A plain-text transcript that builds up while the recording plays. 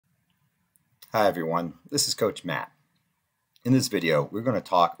Hi everyone, this is Coach Matt. In this video, we're going to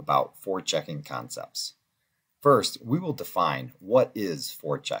talk about forechecking concepts. First, we will define what is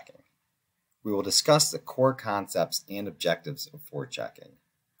forechecking. We will discuss the core concepts and objectives of forechecking.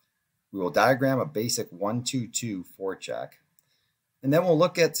 We will diagram a basic 1-2-2 forecheck, and then we'll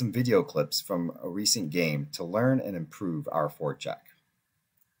look at some video clips from a recent game to learn and improve our forecheck.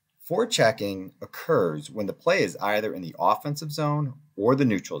 Forechecking occurs when the play is either in the offensive zone or the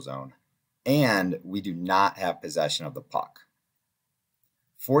neutral zone, and we do not have possession of the puck.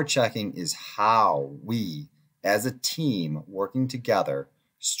 Forechecking is how we, as a team working together,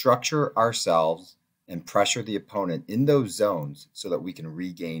 structure ourselves and pressure the opponent in those zones so that we can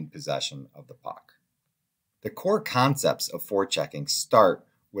regain possession of the puck. The core concepts of forechecking start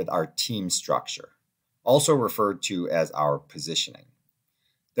with our team structure, also referred to as our positioning.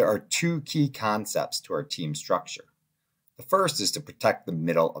 There are two key concepts to our team structure. The first is to protect the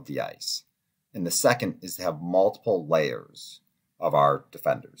middle of the ice, and the second is to have multiple layers of our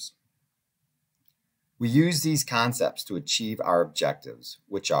defenders. We use these concepts to achieve our objectives,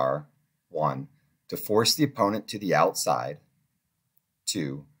 which are 1. To force the opponent to the outside,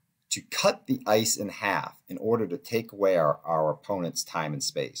 2. To cut the ice in half in order to take away our opponent's time and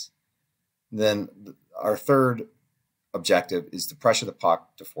space. Then our third objective is to pressure the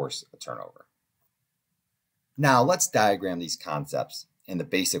puck to force a turnover. Now let's diagram these concepts in the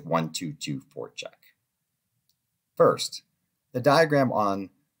basic 1-2-2 forecheck. First, the diagram on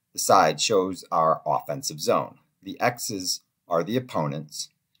the side shows our offensive zone. The X's are the opponents,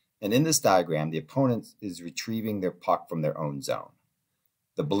 and in this diagram, the opponent is retrieving their puck from their own zone.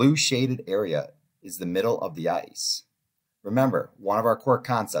 The blue shaded area is the middle of the ice. Remember, one of our core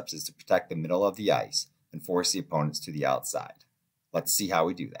concepts is to protect the middle of the ice and force the opponents to the outside. Let's see how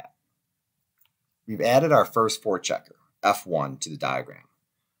we do that. We've added our first forechecker, F1, to the diagram.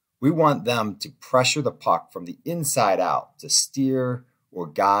 We want them to pressure the puck from the inside out to steer or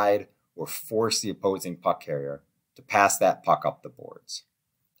guide or force the opposing puck carrier to pass that puck up the boards.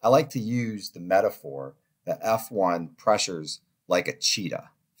 I like to use the metaphor that F1 pressures like a cheetah,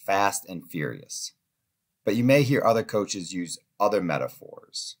 fast and furious. But you may hear other coaches use other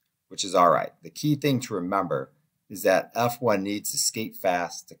metaphors, which is all right. The key thing to remember is that F1 needs to skate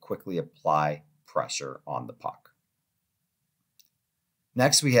fast to quickly apply pressure on the puck.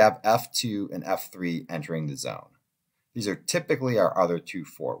 Next, we have F2 and F3 entering the zone. These are typically our other two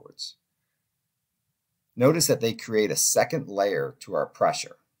forwards. Notice that they create a second layer to our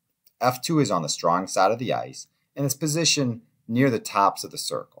pressure. F2 is on the strong side of the ice and is positioned near the tops of the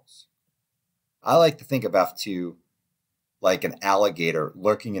circles. I like to think of F2 like an alligator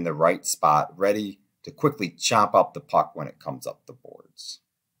lurking in the right spot, ready to quickly chomp up the puck when it comes up the boards.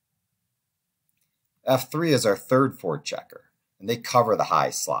 F3 is our third forechecker, and they cover the high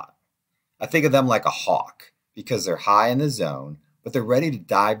slot. I think of them like a hawk because they're high in the zone, but they're ready to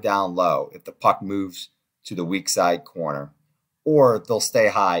dive down low if the puck moves to the weak side corner, or they'll stay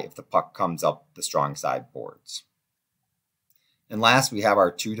high if the puck comes up the strong side boards. And last, we have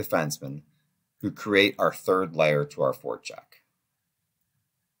our two defensemen who create our third layer to our forecheck.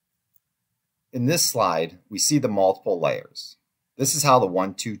 In this slide, we see the multiple layers. This is how the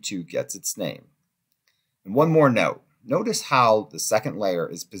 1-2-2 gets its name. And one more note. Notice how the second layer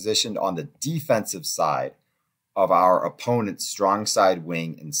is positioned on the defensive side of our opponent's strong side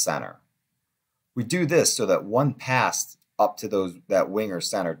wing and center. We do this so that one pass up to that wing or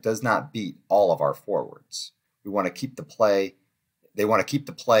center does not beat all of our forwards. We want to keep the play, they want to keep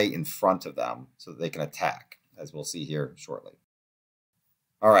the play in front of them so that they can attack, as we'll see here shortly.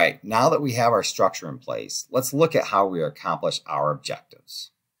 All right, now that we have our structure in place, let's look at how we accomplish our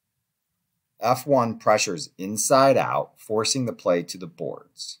objectives. F1 pressures inside out, forcing the play to the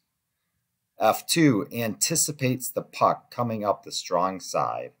boards. F2 anticipates the puck coming up the strong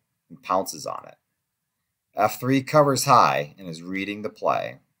side and pounces on it. F3 covers high and is reading the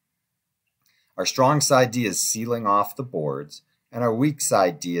play. Our strong side D is sealing off the boards, and our weak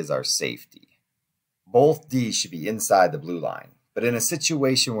side D is our safety. Both D should be inside the blue line, but in a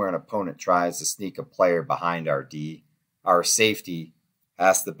situation where an opponent tries to sneak a player behind our D, our safety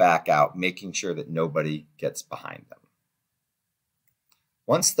has to back out, making sure that nobody gets behind them.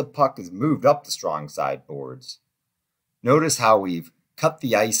 Once the puck is moved up the strong side boards, notice how we've cut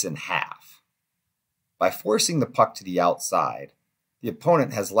the ice in half. By forcing the puck to the outside, the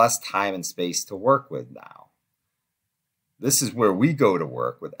opponent has less time and space to work with now. This is where we go to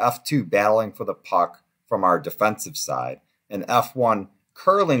work, with F2 battling for the puck from our defensive side and F1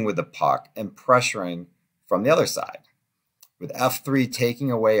 curling with the puck and pressuring from the other side, with F3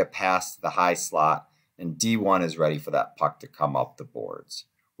 taking away a pass to the high slot, and D1 is ready for that puck to come up the boards.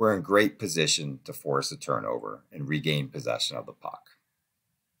 we're in great position to force a turnover and regain possession of the puck.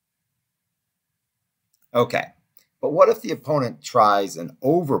 Okay, but what if the opponent tries an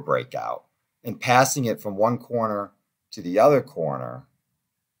over breakout and passing it from one corner to the other corner,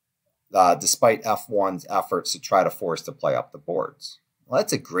 despite F1's efforts to try to force the play up the boards? Well,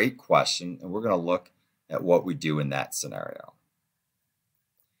 that's a great question, and we're going to look at what we do in that scenario.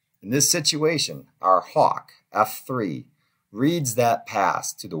 In this situation, our Hawk, F3, reads that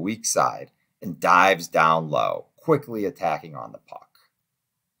pass to the weak side and dives down low, quickly attacking on the puck.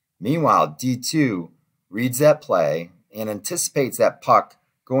 Meanwhile, D2 reads that play and anticipates that puck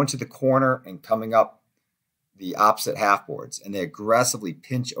going to the corner and coming up the opposite half boards, and they aggressively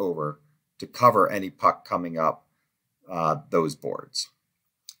pinch over to cover any puck coming up those boards.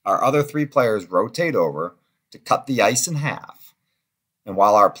 Our other three players rotate over to cut the ice in half. And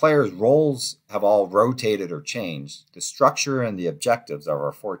while our players' roles have all rotated or changed, the structure and the objectives of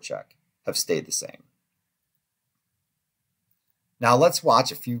our forecheck have stayed the same. Now let's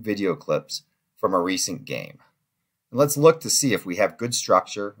watch a few video clips from a recent game. And let's look to see if we have good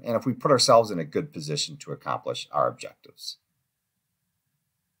structure and if we put ourselves in a good position to accomplish our objectives.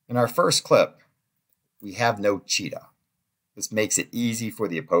 In our first clip, we have no cheetah. This makes it easy for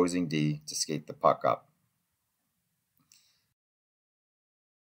the opposing D to skate the puck up.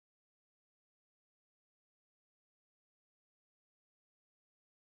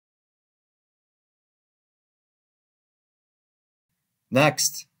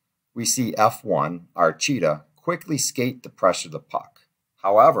 Next, we see F1, our cheetah, quickly skate to pressure the puck.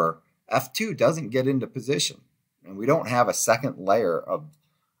 However, F2 doesn't get into position, and we don't have a second layer of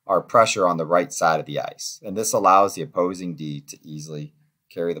our pressure on the right side of the ice, and this allows the opposing D to easily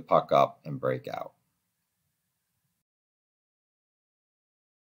carry the puck up and break out.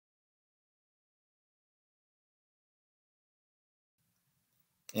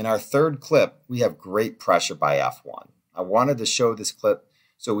 In our third clip, we have great pressure by F1. I wanted to show this clip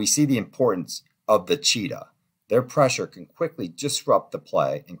so we see the importance of the cheetah. Their pressure can quickly disrupt the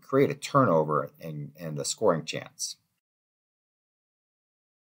play and create a turnover and a scoring chance.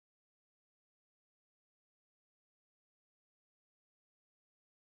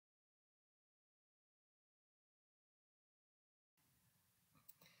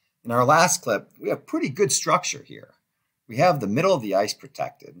 In our last clip, we have pretty good structure here. We have the middle of the ice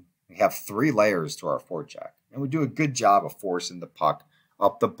protected. We have 3 layers to our forecheck, and we do a good job of forcing the puck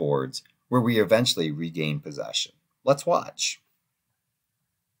up the boards where we eventually regain possession. Let's watch.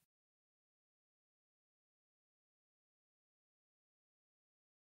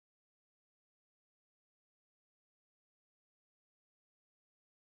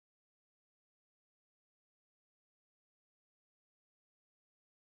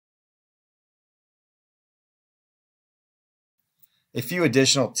 A few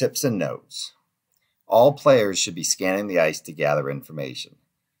additional tips and notes. All players should be scanning the ice to gather information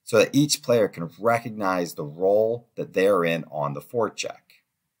so that each player can recognize the role that they are in on the forecheck.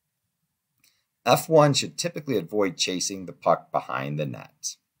 F1 should typically avoid chasing the puck behind the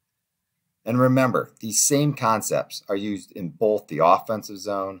net. And remember, these same concepts are used in both the offensive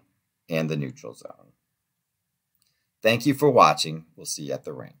zone and the neutral zone. Thank you for watching. We'll see you at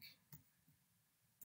the rink.